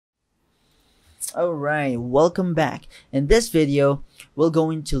Alright, welcome back. In this video, we're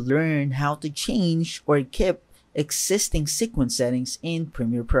going to learn how to change or keep existing sequence settings in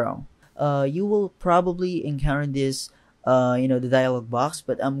Premiere Pro. You will probably encounter this, the dialog box,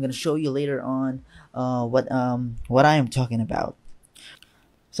 but I'm gonna show you later on what I am talking about.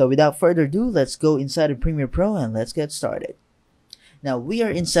 So without further ado, let's go inside of Premiere Pro and let's get started. Now we are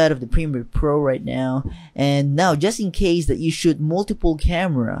inside of the Premiere Pro right now, and now just in case that you shoot multiple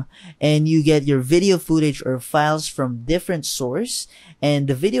camera and you get your video footage or files from different source and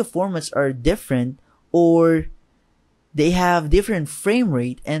the video formats are different or they have different frame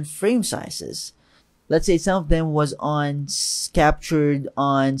rate and frame sizes. Let's say some of them was captured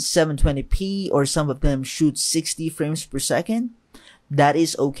on 720p or some of them shoot 60 frames per second. That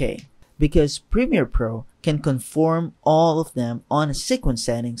is okay, because Premiere Pro can conform all of them on a sequence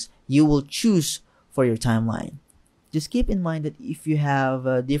settings you will choose for your timeline. Just keep in mind that if you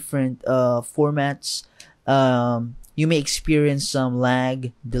have different formats, you may experience some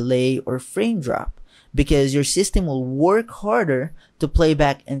lag, delay, or frame drop, because your system will work harder to play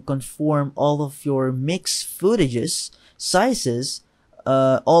back and conform all of your mixed footage sizes,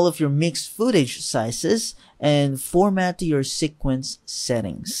 and format to your sequence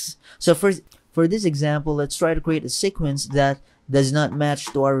settings. So for this example, let's try to create a sequence that does not match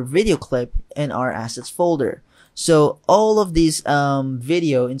to our video clip in our assets folder. So all of these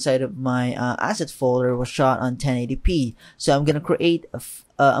video inside of my assets folder was shot on 1080p. So I'm gonna create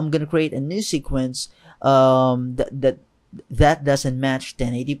a new sequence that doesn't match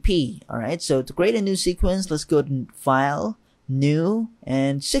 1080p. All right. So to create a new sequence, let's go to File, New,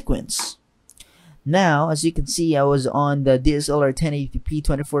 and Sequence. Now, as you can see, I was on the DSLR 1080p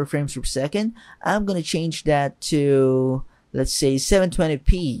 24 frames per second. I'm going to change that to, let's say,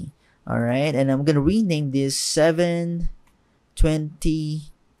 720p. Alright, and I'm going to rename this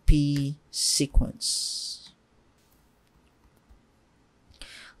 720p sequence.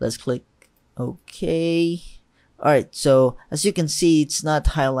 Let's click OK. Alright, so as you can see, it's not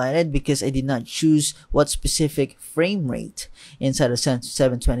highlighted because I did not choose what specific frame rate inside of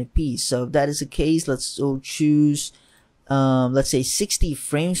 720p. So if that is the case, let's choose, let's say 60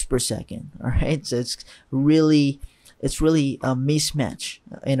 frames per second. Alright, so it's really a mismatch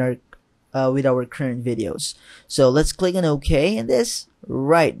in our with our current videos. So let's click on OK, and this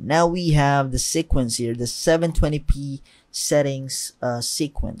right now we have the sequence here, the 720p settings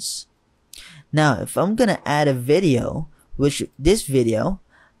sequence. Now, if I'm gonna add a video, which this video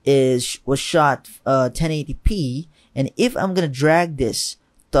was shot 1080p, and if I'm gonna drag this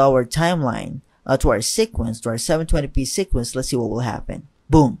to our timeline, to our sequence, to our 720p sequence, let's see what will happen.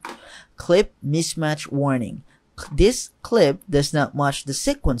 Boom! Clip mismatch warning. This clip does not match the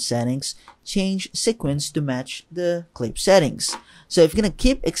sequence settings. Change sequence to match the clip settings. So if you're gonna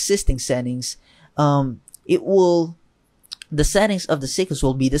keep existing settings, the settings of the sequence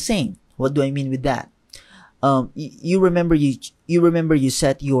will be the same. What do I mean with that? You remember you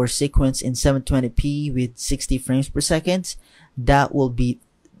set your sequence in 720p with 60 frames per second.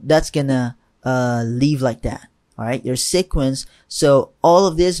 That's gonna leave like that. All right, your sequence. So all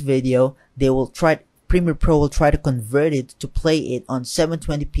of this video, Premiere Pro will try to convert it to play it on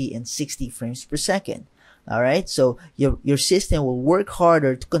 720p and 60 frames per second. All right, so your system will work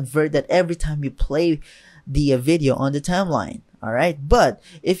harder to convert that every time you play the video on the timeline. All right, but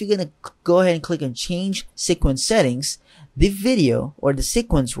if you're gonna go ahead and click on change sequence settings, the video or the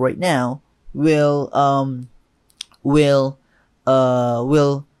sequence right now will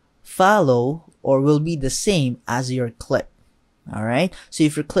follow or will be the same as your clip. All right, so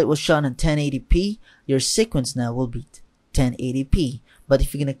if your clip was shot on 1080p, your sequence now will be 1080p. But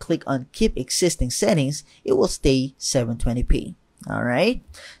if you're gonna click on keep existing settings, it will stay 720p. All right,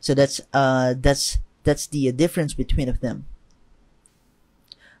 so that's the difference between of them.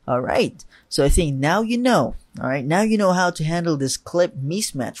 Alright, so I think now you know. Alright, now you know how to handle this clip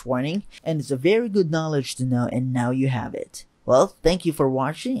mismatch warning, and it's a very good knowledge to know, and now you have it. Well, thank you for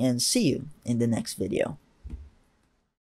watching, and see you in the next video.